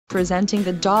Presenting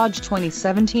the Dodge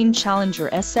 2017 Challenger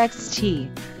SXT.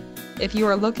 If you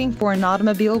are looking for an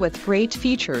automobile with great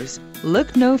features,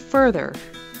 look no further.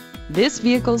 This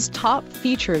vehicle's top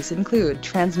features include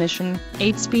transmission,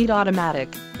 8-speed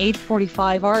automatic,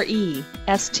 845RE,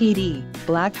 STD,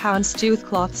 black houndstooth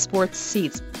cloth sports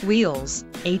seats, wheels,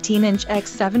 18-inch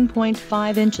x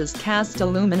 7.5 inches cast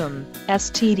aluminum,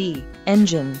 STD,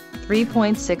 engine,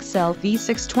 3.6L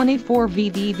V6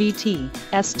 24V VVT,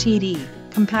 STD,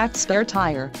 compact spare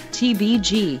tire,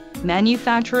 TBG,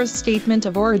 manufacturer's statement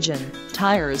of origin,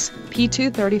 tires,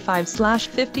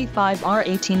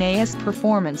 P235/55R18AS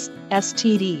performance,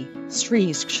 STD,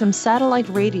 SIRIUSXM satellite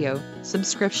radio,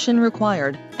 subscription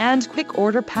required, and quick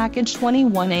order package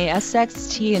 21A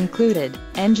SXT included,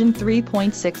 engine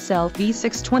 3.6L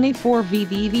V6 24V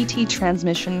VVT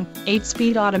transmission,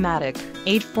 8-speed automatic,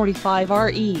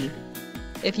 845RE.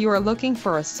 If you are looking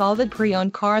for a solid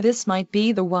pre-owned car, this might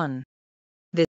be the one.